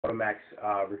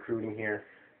AutoMax recruiting here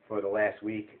for the last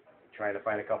week, trying to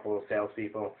find a couple of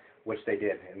salespeople, which they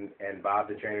did, and Bob,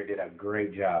 the trainer, did a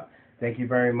great job. Thank you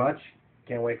very much.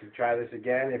 Can't wait to try this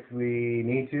again if we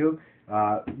need to.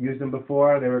 Used them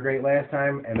before. They were great last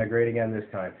time, and they're great again this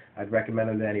time. I'd recommend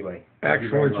them to anybody.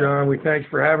 Excellent, John. We thanks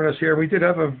for having us here. We did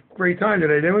have a great time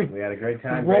today, didn't we? We had a great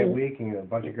time, great week, and a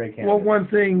bunch of great candidates. What one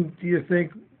thing do you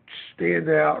think stand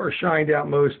out or shined out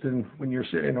most when you're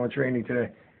sitting on training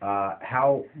today?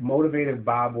 How motivated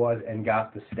Bob was and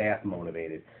got the staff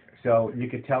motivated. So you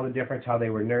could tell the difference, how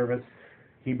they were nervous.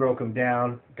 He broke them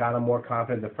down, got them more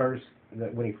confident.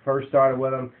 When he first started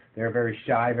with them, they were very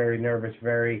shy, very nervous,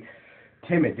 very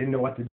timid, didn't know what to do.